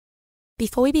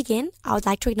Before we begin, I would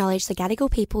like to acknowledge the Gadigal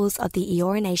peoples of the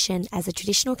Eora Nation as the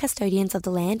traditional custodians of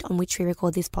the land on which we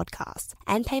record this podcast,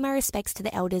 and pay my respects to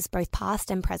the elders both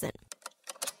past and present.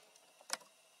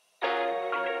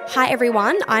 Hi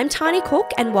everyone, I'm Tani Cook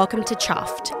and welcome to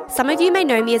Chuffed. Some of you may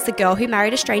know me as the girl who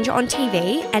married a stranger on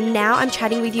TV, and now I'm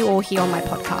chatting with you all here on my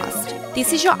podcast.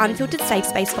 This is your unfiltered safe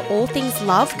space for all things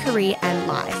love, career and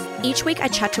life. Each week I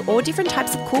chat to all different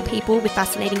types of cool people with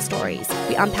fascinating stories.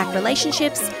 We unpack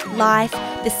relationships, life,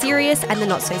 the serious and the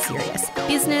not so serious,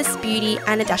 business, beauty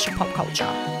and a dash of pop culture.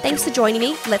 Thanks for joining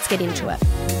me, let's get into it.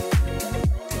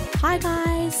 Hi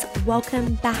guys,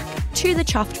 welcome back to the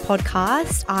Chuffed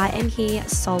podcast. I am here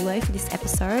solo for this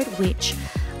episode, which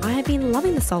I have been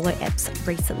loving the solo eps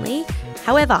recently.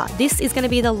 However, this is going to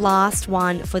be the last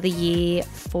one for the year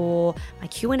for my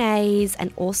Q&As,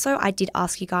 and also I did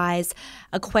ask you guys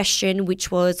a question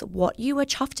which was what you were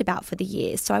chuffed about for the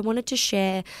year. So I wanted to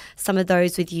share some of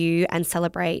those with you and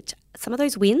celebrate some of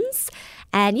those wins.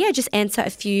 And yeah, just answer a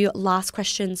few last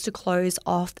questions to close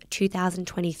off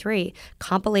 2023.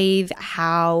 Can't believe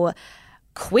how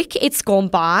quick it's gone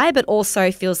by, but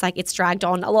also feels like it's dragged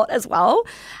on a lot as well.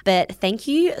 But thank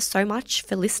you so much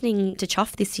for listening to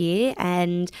Chuff this year,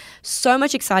 and so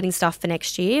much exciting stuff for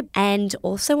next year. And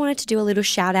also wanted to do a little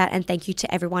shout out and thank you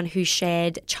to everyone who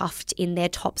shared Chuffed in their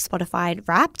top Spotify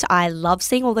Wrapped. I love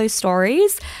seeing all those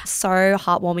stories. So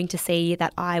heartwarming to see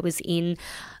that I was in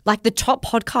like the top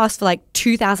podcast for like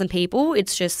 2,000 people.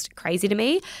 It's just crazy to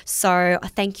me. So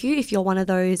thank you if you're one of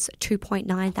those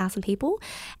 2.9 thousand people.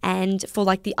 And for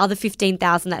like the other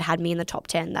 15,000 that had me in the top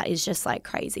 10, that is just like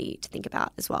crazy to think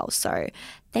about as well. So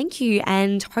thank you.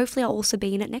 And hopefully I'll also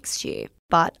be in it next year.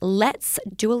 But let's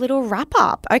do a little wrap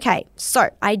up. Okay, so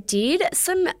I did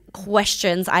some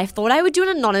questions. I thought I would do an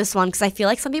anonymous one because I feel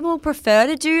like some people prefer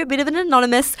to do a bit of an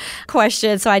anonymous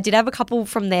question. So I did have a couple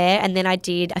from there, and then I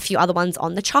did a few other ones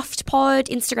on the Chuffed Pod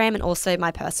Instagram and also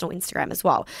my personal Instagram as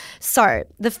well. So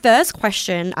the first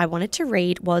question I wanted to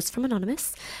read was from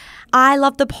Anonymous. I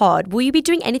love the pod. Will you be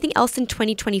doing anything else in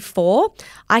 2024?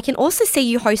 I can also see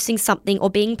you hosting something or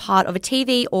being part of a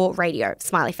TV or radio.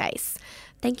 Smiley face.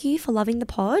 Thank you for loving the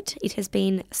pod. It has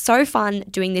been so fun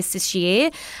doing this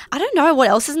year. I don't know what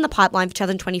else is in the pipeline for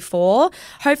 2024.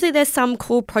 Hopefully there's some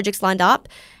cool projects lined up.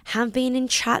 Have been in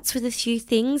chats with a few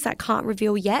things that can't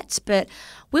reveal yet, but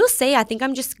we'll see. I think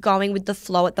I'm just going with the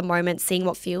flow at the moment, seeing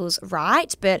what feels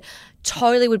right, but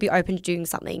totally would be open to doing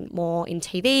something more in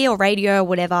TV or radio or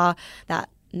whatever that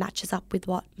matches up with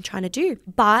what I'm trying to do.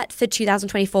 But for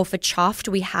 2024 for Chuffed,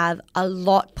 we have a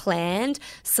lot planned,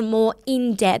 some more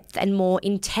in-depth and more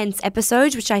intense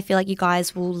episodes, which I feel like you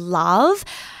guys will love.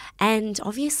 And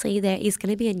obviously there is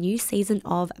going to be a new season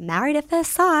of Married at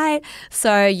First Sight.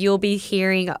 So you'll be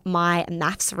hearing my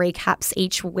maths recaps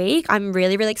each week. I'm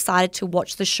really, really excited to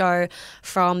watch the show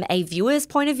from a viewer's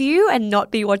point of view and not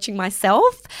be watching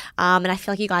myself. And I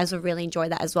feel like you guys will really enjoy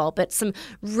that as well. But some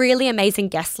really amazing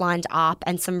guests lined up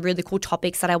and some really cool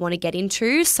topics that I want to get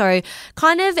into. So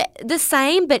kind of the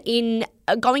same, but in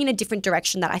going in a different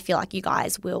direction that I feel like you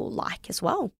guys will like as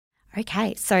well.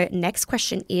 Okay, so next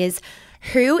question is,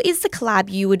 who is the collab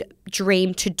you would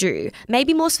dream to do?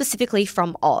 Maybe more specifically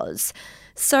from Oz.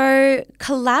 So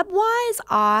collab-wise,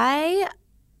 I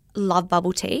love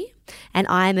bubble tea and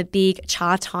I'm a big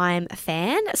Cha Time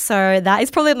fan. So that is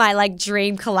probably my like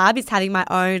dream collab, is having my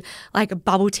own like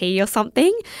bubble tea or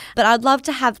something. But I'd love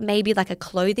to have maybe like a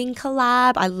clothing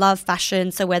collab. I love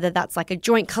fashion. So whether that's like a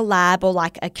joint collab or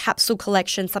like a capsule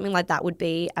collection, something like that would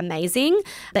be amazing.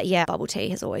 But yeah, bubble tea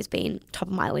has always been top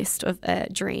of my list of a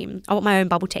dream. I want my own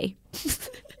bubble tea.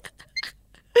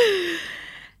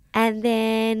 And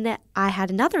then I had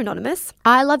another anonymous.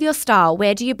 I love your style.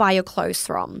 Where do you buy your clothes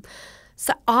from?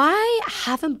 So I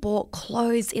haven't bought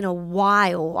clothes in a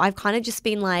while. I've kind of just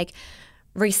been like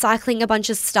recycling a bunch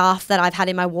of stuff that I've had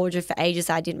in my wardrobe for ages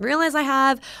that I didn't realize I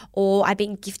have, or I've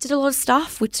been gifted a lot of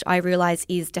stuff, which I realize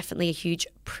is definitely a huge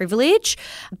privilege.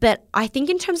 But I think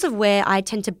in terms of where I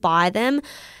tend to buy them,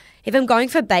 if I'm going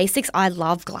for basics, I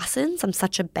love Glassons. I'm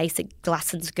such a basic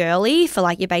Glassons girly for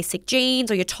like your basic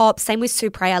jeans or your tops. Same with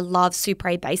Supre. I love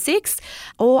Supre basics.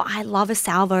 Or I love a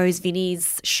Salvo's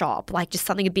Vinnie's shop, like just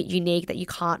something a bit unique that you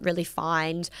can't really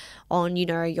find on, you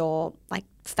know, your like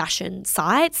fashion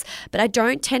sites. But I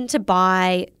don't tend to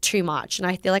buy too much, and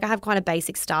I feel like I have quite a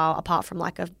basic style apart from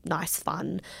like a nice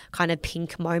fun kind of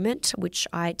pink moment, which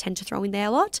I tend to throw in there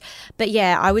a lot. But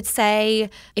yeah, I would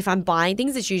say if I'm buying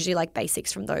things, it's usually like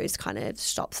basics from those kind of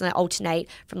shops, and I alternate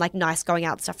from like nice going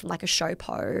out stuff from like a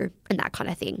Showpo and that kind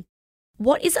of thing.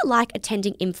 What is it like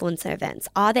attending influencer events?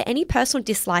 Are there any personal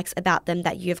dislikes about them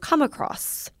that you have come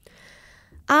across?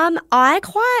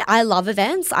 I love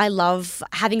events. I love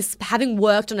having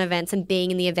worked on events and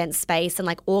being in the event space and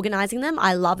like organizing them.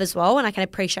 I love as well, and I can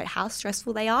appreciate how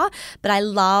stressful they are. But I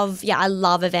love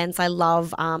events. I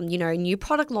love new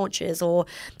product launches, or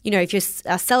if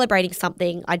you're celebrating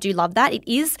something. I do love that. It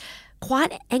is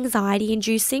quite anxiety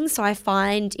inducing. So I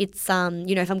find it's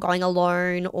if I'm going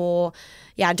alone or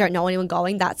I don't know anyone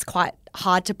going, that's quite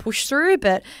hard to push through.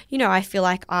 But I feel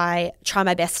like I try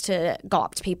my best to go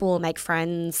up to people and make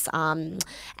friends, and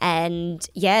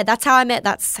that's how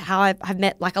I've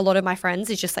met like a lot of my friends,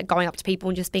 is just like going up to people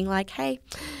and just being like, hey,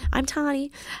 I'm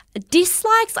Tani.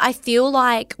 Dislikes, I feel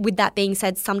like, with that being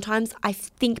said, sometimes I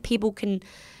think people can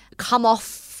come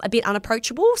off a bit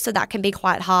unapproachable, so that can be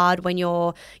quite hard when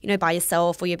you're by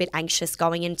yourself, or you're a bit anxious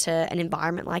going into an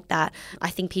environment like that.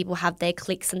 I think people have their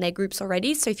cliques and their groups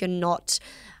already, so if you're not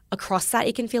across that,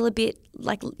 it can feel a bit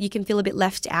like you can feel a bit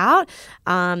left out,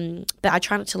 but I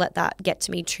try not to let that get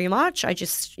to me too much. I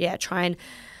just try, and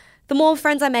the more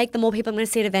friends I make, the more people I'm going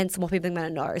to see at events, the more people I'm going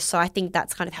to know. So I think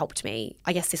that's kind of helped me,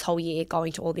 I guess, this whole year,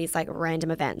 going to all these like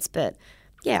random events. But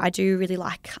I do really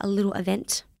like a little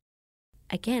event.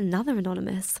 Again, another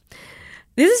anonymous.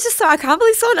 This is just I can't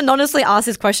believe someone anonymously asked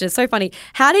this question. It's so funny.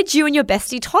 How did you and your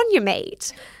bestie Tonya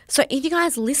meet? So if you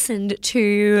guys listened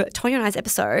to Tonya and I's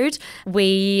episode,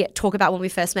 we talk about when we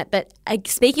first met. But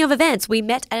speaking of events, we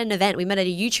met at an event. We met at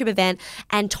a YouTube event,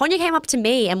 and Tonya came up to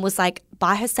me and was like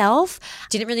by herself,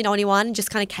 didn't really know anyone, just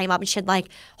kind of came up, and she had like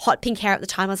hot pink hair at the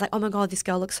time. I was like, oh my God, this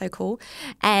girl looks so cool.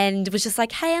 And was just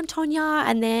like, hey, I'm Tonya.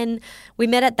 And then we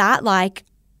met at that, like,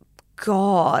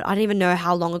 God, I don't even know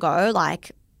how long ago,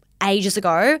 like ages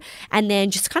ago, and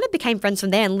then just kind of became friends from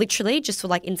there, and literally just were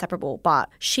like inseparable. But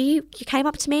she came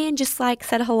up to me and just like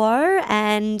said hello,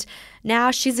 and now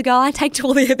she's a girl I take to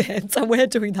all the events, and we're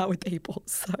doing that with people.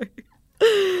 So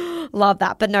love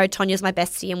that. But no, Tonya's my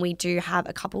bestie, and we do have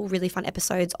a couple really fun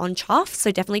episodes on Chuffed,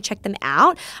 so definitely check them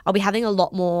out. I'll be having a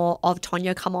lot more of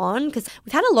Tonya come on, because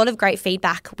we've had a lot of great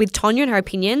feedback with Tonya and her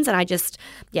opinions, and I just,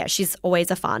 she's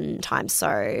always a fun time.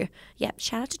 So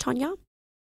shout out to Tonya.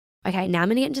 Okay, now I'm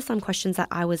going to get into some questions that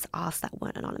I was asked that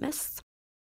weren't anonymous.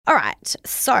 All right,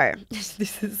 so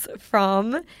this is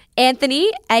from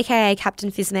Anthony, aka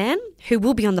Captain Fizzman, who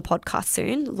will be on the podcast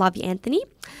soon. Love you, Anthony.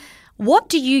 What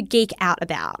do you geek out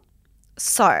about?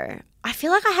 So I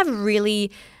feel like I have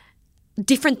really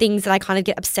different things that I kind of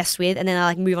get obsessed with, and then I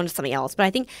like move on to something else. But I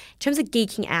think in terms of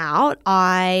geeking out,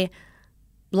 I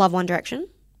love One Direction.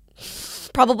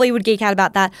 Probably would geek out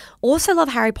about that. Also love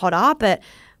Harry Potter. But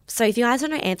so if you guys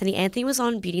don't know Anthony was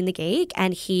on Beauty and the Geek,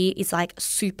 and he is like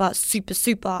super, super,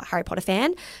 super Harry Potter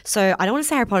fan. So I don't want to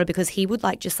say Harry Potter because he would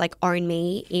like just like own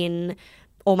me in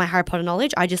all my Harry Potter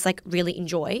knowledge. I just like really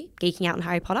enjoy geeking out on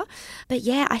Harry Potter. But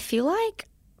I feel like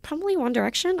probably One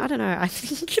Direction. I don't know. I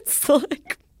think it's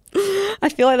like, I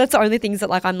feel like that's the only things that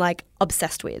like I'm like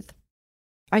obsessed with.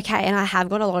 Okay, and I have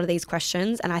got a lot of these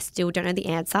questions and I still don't know the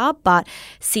answer, but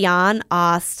Sian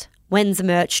asked, when's the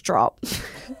merch drop?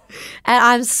 And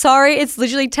I'm sorry it's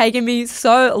literally taken me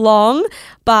so long,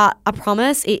 but I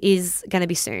promise it is going to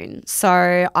be soon.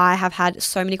 So I have had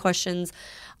so many questions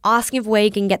asking if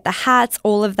we can get the hats,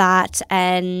 all of that,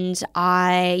 and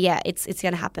it's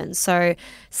going to happen. So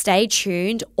stay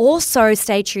tuned. Also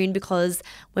stay tuned, because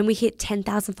when we hit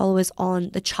 10,000 followers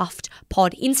on the Chuffed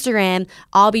Pod Instagram,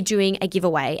 I'll be doing a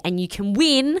giveaway and you can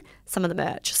win some of the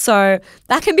merch. So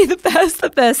that can be the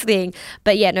first thing.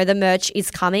 But the merch is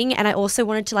coming, and I also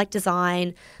wanted to like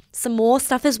design some more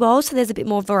stuff as well, so there's a bit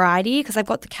more variety, because I've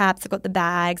got the caps, I've got the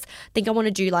bags. I think I want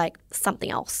to do like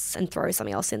something else and throw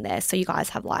something else in there, so you guys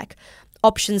have like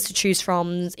options to choose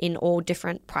from in all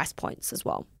different price points as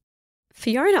well.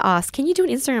 Fiona asked, can you do an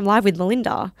Instagram live with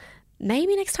Melinda?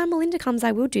 Maybe next time Melinda comes,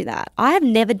 I will do that. I have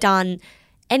never done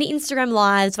any Instagram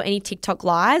lives or any TikTok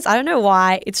lives. I don't know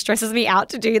why it stresses me out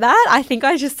to do that. I think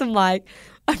I just am like,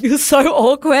 I feel so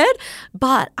awkward,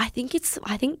 but I think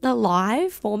the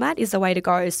live format is the way to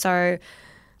go. So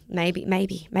maybe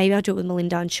I'll do it with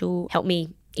Melinda and she'll help me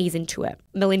ease into it.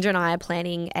 Melinda and I are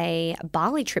planning a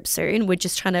Bali trip soon. We're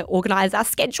just trying to organise our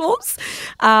schedules.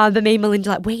 But me and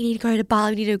Melinda we need to go to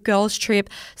Bali, we need a girls trip.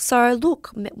 So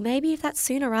look, maybe if that's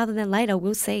sooner rather than later,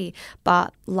 we'll see.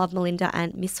 But love Melinda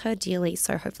and miss her dearly.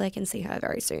 So hopefully I can see her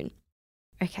very soon.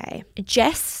 Okay.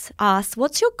 Jess asks,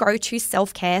 what's your go-to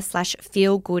self-care /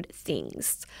 feel-good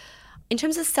things? In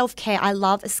terms of self-care, I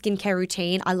love a skincare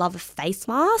routine. I love a face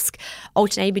mask,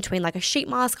 alternating between like a sheet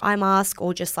mask, eye mask,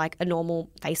 or just like a normal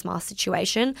face mask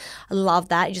situation. I love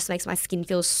that. It just makes my skin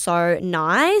feel so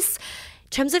nice.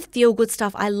 terms of feel good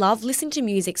stuff, I love listening to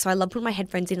music. So I love putting my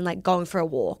headphones in and like going for a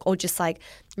walk or just like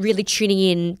really tuning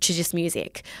in to just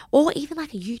music or even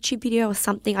like a YouTube video or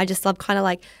something. I just love kind of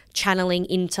like channeling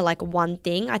into like one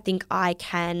thing. I think I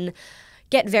can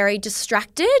get very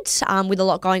distracted with a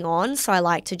lot going on. So I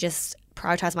like to just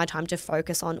prioritize my time to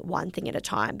focus on one thing at a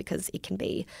time because it can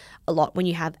be a lot when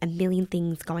you have a million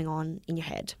things going on in your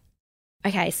head.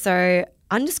 Okay, so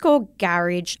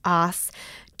 _garage asks,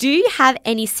 do you have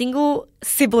any single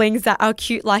siblings that are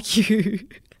cute like you?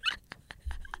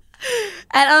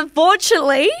 And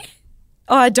unfortunately,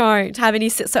 I don't have any.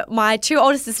 So my two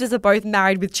older sisters are both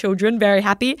married with children, very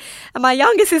happy. And my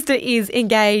younger sister is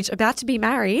engaged, about to be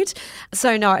married.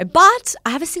 So no, but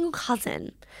I have a single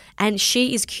cousin and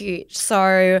she is cute.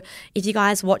 So if you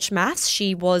guys watch Maths,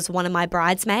 she was one of my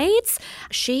bridesmaids.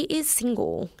 She is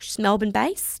single. She's Melbourne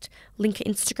based. Link her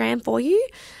Instagram for you.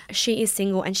 She is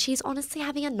single and she's honestly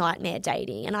having a nightmare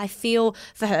dating. And I feel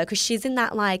for her because she's in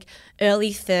that like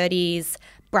early 30s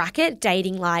bracket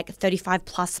dating like 35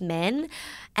 plus men.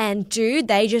 And dude,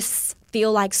 they just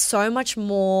feel like so much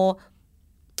more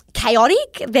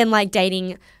chaotic than like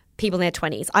dating people in their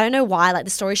 20s. I don't know why. Like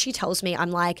the story she tells me,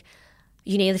 I'm like,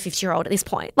 you need a 50-year-old at this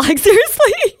point. Like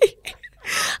seriously.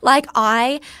 Like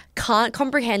I can't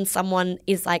comprehend someone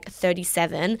is like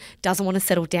 37, doesn't want to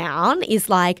settle down, is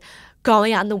like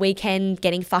going out on the weekend,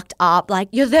 getting fucked up. Like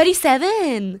you're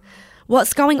 37.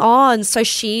 What's going on? So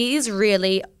she is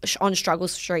really on struggle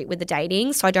street with the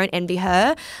dating. So I don't envy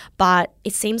her, but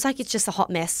it seems like it's just a hot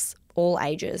mess all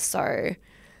ages. So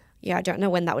yeah, I don't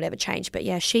know when that would ever change, but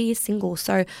yeah, she is single.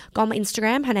 So go on my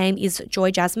Instagram. Her name is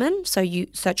Joy Jasmine. So you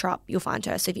search her up, you'll find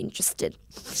her. So if you're interested.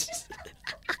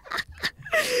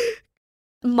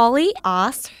 Molly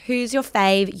asks, who's your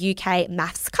fave UK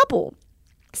maths couple?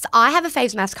 So I have a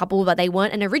fave maths couple, but they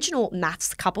weren't an original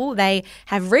maths couple. They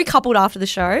have recoupled after the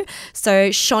show. So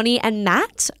Shoni and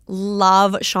Matt,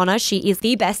 love Shona. She is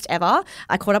the best ever.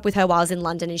 I caught up with her while I was in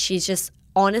London and she's just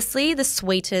honestly the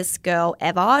sweetest girl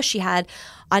ever. She had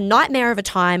a nightmare of a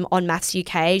time on Maths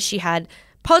UK. She had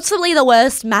possibly the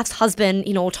worst maths husband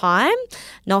in all time.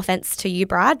 No offense to you,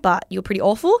 Brad, but you're pretty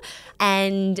awful.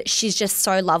 And she's just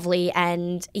so lovely.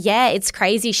 And yeah, it's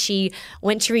crazy. She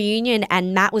went to reunion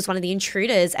and Matt was one of the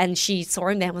intruders and she saw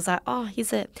him there and was like, oh,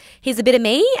 here's a bit of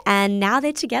me. And now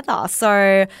they're together.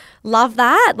 So love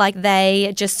that. Like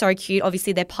they just so cute.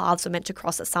 Obviously their paths were meant to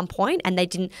cross at some point and they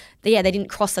didn't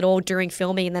cross at all during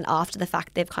filming. And then after the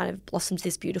fact, they've kind of blossomed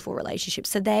this beautiful relationship.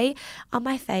 So they are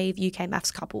my fave UK maths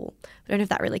couple. I don't know if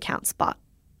that really counts, but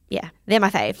yeah, they're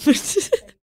my fave.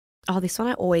 Oh, this one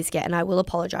I always get, and I will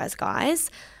apologize, guys.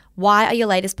 Why are your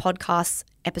latest podcast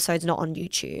episodes not on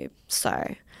YouTube?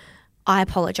 So I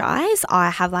apologize. I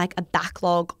have like a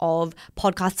backlog of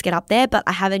podcasts to get up there, but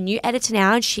I have a new editor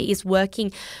now and she is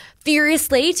working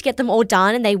furiously to get them all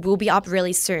done and they will be up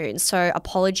really soon. So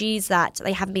apologies that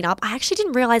they haven't been up. I actually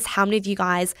didn't realize how many of you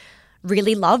guys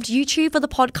really loved YouTube for the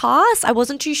podcast. I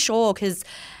wasn't too sure because,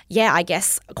 yeah, I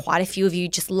guess quite a few of you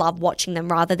just love watching them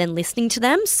rather than listening to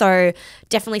them. So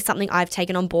definitely something I've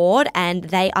taken on board and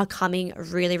they are coming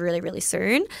really, really, really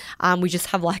soon. We just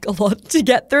have like a lot to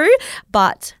get through,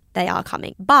 but they are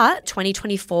coming. But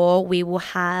 2024, we will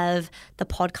have the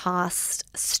podcast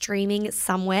streaming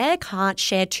somewhere. Can't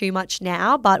share too much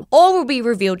now, but all will be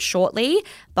revealed shortly.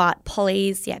 But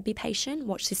please, yeah, be patient,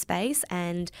 watch this space,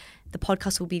 and the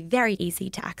podcast will be very easy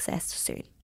to access soon.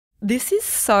 This is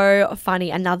so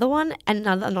funny. Another one, and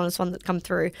another anonymous one that come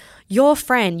through. Your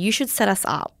friend, you should set us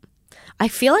up. I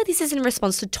feel like this is in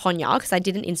response to Tonya because I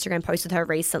did an Instagram post with her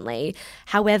recently.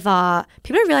 However,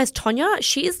 people don't realize Tonya,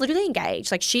 she is literally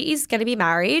engaged. Like she is going to be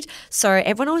married. So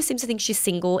everyone always seems to think she's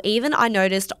single. Even I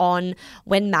noticed on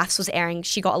when Maths was airing,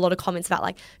 she got a lot of comments about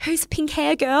like, who's the pink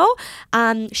hair girl?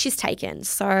 She's taken.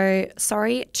 So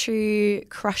sorry to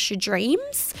crush your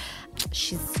dreams.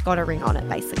 She's got a ring on it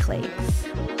basically.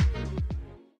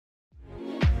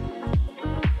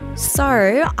 So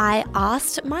I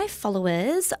asked my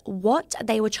followers what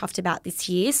they were chuffed about this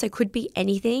year, so could be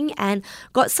anything, and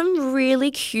got some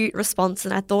really cute response,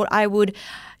 and I thought I would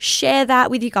share that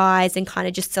with you guys and kind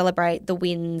of just celebrate the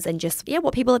wins and just, yeah,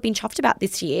 what people have been chuffed about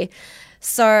this year.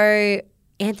 So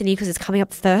Anthony, because it's coming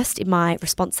up first in my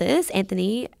responses,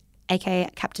 Anthony, aka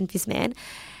Captain Fizzman,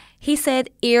 he said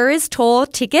Eras tour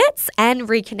tickets and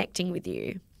reconnecting with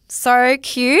you. So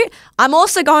cute. I'm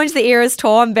also going to the Eras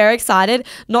tour. I'm very excited.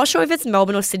 Not sure if it's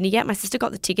Melbourne or Sydney yet. My sister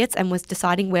got the tickets and was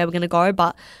deciding where we're going to go,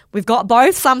 but we've got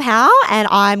both somehow and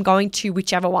I'm going to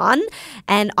whichever one.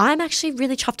 And I'm actually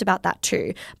really chuffed about that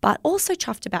too, but also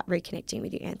chuffed about reconnecting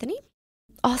with you, Anthony.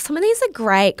 Oh, some of these are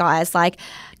great, guys. Like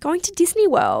going to Disney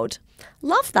World.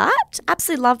 Love that.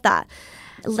 Absolutely love that.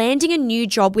 Landing a new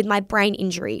job with my brain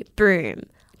injury. Boom.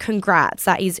 Congrats.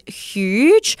 That is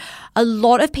huge. A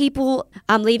lot of people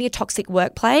leaving a toxic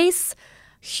workplace.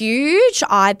 Huge.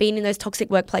 I've been in those toxic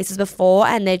workplaces before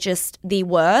and they're just the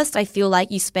worst. I feel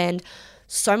like you spend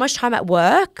so much time at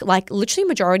work, like literally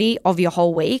majority of your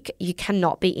whole week, you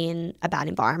cannot be in a bad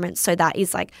environment. So that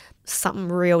is like something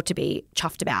real to be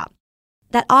chuffed about.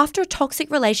 That after a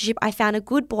toxic relationship, I found a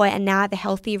good boy and now I have a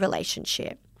healthy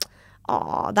relationship.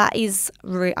 Oh, that is,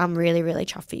 I'm really, really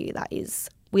chuffed for you.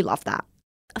 We love that.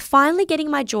 Finally getting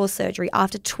my jaw surgery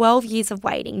after 12 years of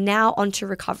waiting, now onto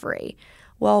recovery.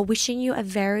 Well, wishing you a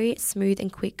very smooth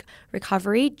and quick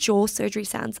recovery. Jaw surgery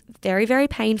sounds very, very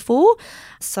painful.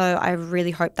 So I really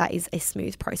hope that is a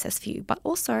smooth process for you, but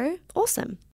also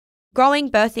awesome. Growing,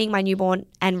 birthing my newborn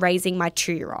and raising my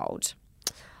 2-year-old.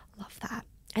 Love that.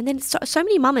 And then so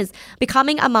many mamas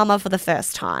becoming a mama for the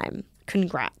first time.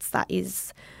 Congrats. That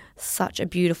is such a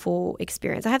beautiful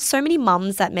experience. I have so many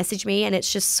mums that message me and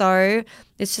it's just so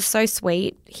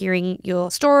sweet hearing your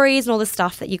stories and all the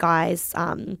stuff that you guys,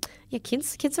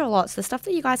 kids are a lot. So the stuff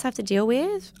that you guys have to deal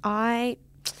with, I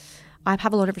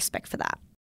have a lot of respect for that.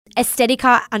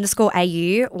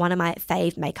 Aesthetica_AU, one of my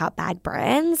fave makeup bag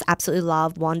brands. Absolutely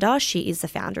love Wanda. She is the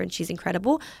founder and she's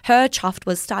incredible. Her Chuffed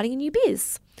was starting a new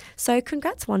biz. So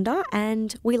congrats, Wanda.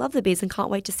 And we love the biz and can't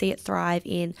wait to see it thrive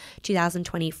in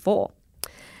 2024.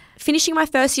 Finishing my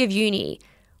first year of uni.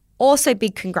 Also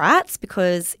big congrats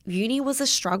because uni was a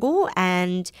struggle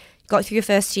and got through your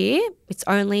first year. It's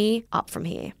only up from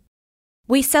here.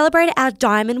 We celebrated our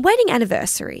diamond wedding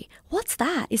anniversary. What's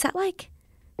that? Is that like,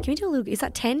 can we do a little, is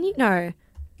that 10? No.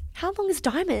 How long is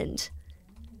diamond?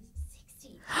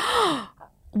 60.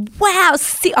 Wow.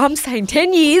 I'm saying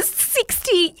 10 years,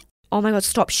 60. Oh my God,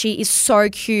 stop. She is so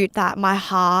cute that my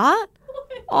heart.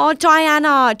 Oh,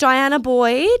 Diana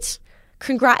Boyd.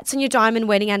 Congrats on your diamond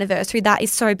wedding anniversary. That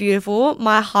is so beautiful.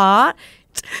 My heart.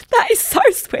 That is so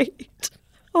sweet.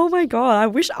 Oh my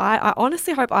God. I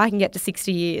honestly hope I can get to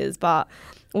 60 years, but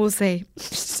we'll see.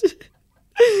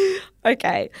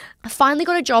 Okay. I finally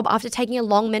got a job after taking a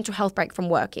long mental health break from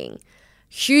working.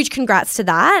 Huge congrats to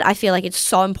that. I feel like it's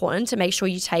so important to make sure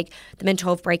you take the mental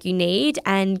health break you need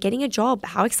and getting a job.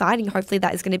 How exciting. Hopefully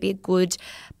that is going to be a good,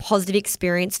 positive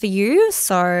experience for you.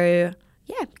 So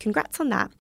yeah, congrats on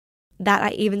that. That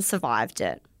I even survived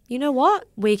it. You know what?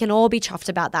 We can all be chuffed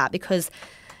about that because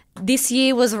this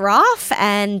year was rough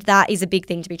and that is a big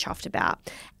thing to be chuffed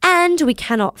about. And we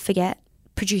cannot forget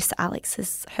producer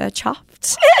Alex's her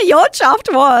chuffed. Your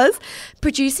chuffed was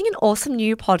producing an awesome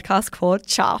new podcast called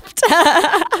Chuffed,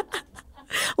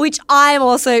 which I'm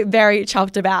also very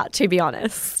chuffed about, to be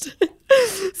honest.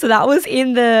 So that was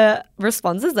in the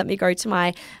responses. Let me go to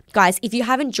my guys. If you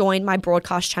haven't joined my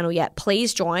broadcast channel yet,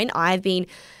 please join. I've been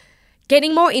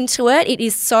getting more into it.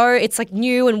 It's like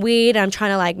new and weird. I'm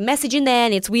trying to like message in there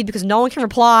and it's weird because no one can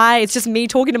reply. It's just me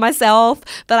talking to myself.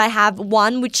 But I have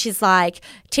one which is like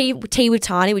tea with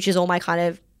Tani, which is all my kind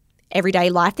of everyday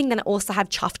life thing. Then I also have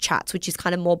Chuffed Chats, which is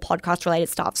kind of more podcast related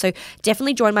stuff. So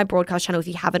definitely join my broadcast channel if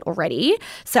you haven't already.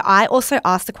 So I also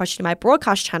asked the question in my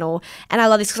broadcast channel and I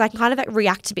love this because I can kind of like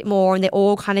react a bit more and they're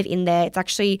all kind of in there. It's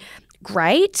actually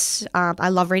great. I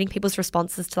love reading people's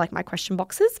responses to like my question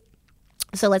boxes.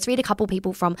 So let's read a couple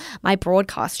people from my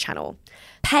broadcast channel.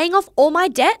 Paying off all my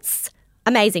debts.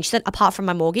 Amazing. She said, apart from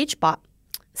my mortgage, but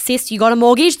sis, you got a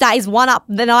mortgage. That is one up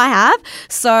than I have.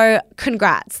 So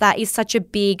congrats. That is such a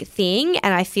big thing.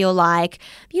 And I feel like,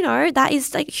 that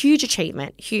is like a huge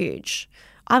achievement. Huge.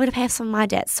 I'm going to pay off some of my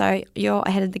debts. So you're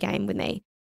ahead of the game with me.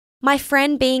 My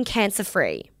friend being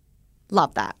cancer-free.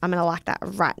 Love that. I'm going to like that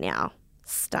right now.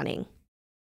 Stunning.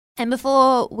 And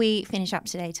before we finish up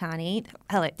today, Tani,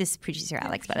 hello, this is producer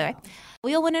Alex, by the way.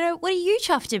 We all want to know, what are you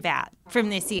chuffed about from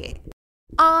this year?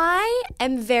 I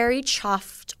am very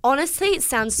chuffed. Honestly, it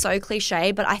sounds so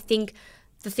cliche, but I think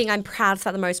the thing I'm proud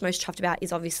of the most chuffed about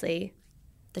is obviously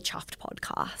the Chuffed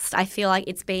podcast. I feel like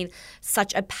it's been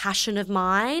such a passion of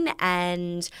mine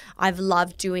and I've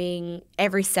loved doing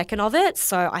every second of it.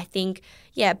 So I think,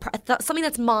 something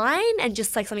that's mine and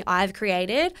just like something I've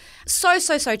created, so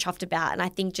chuffed about. And I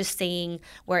think just seeing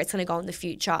where it's going to go in the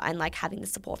future and like having the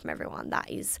support from everyone, that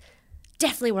is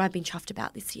definitely what I've been chuffed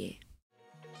about this year.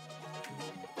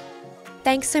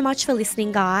 Thanks so much for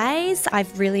listening, guys.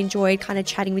 I've really enjoyed kind of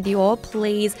chatting with you all.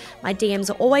 Please, my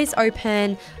DMs are always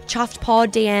open. Chuffed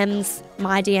Pod DMs,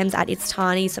 my DMs at It's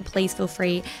Tani. So please feel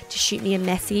free to shoot me a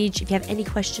message. If you have any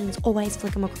questions, always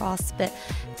flick them across. But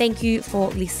thank you for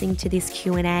listening to this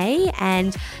Q&A,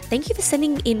 and thank you for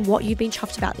sending in what you've been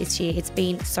chuffed about this year. It's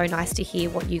been so nice to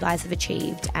hear what you guys have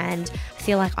achieved, and I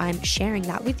feel like I'm sharing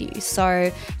that with you.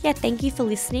 So yeah, thank you for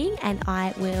listening, and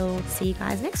I will see you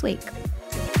guys next week.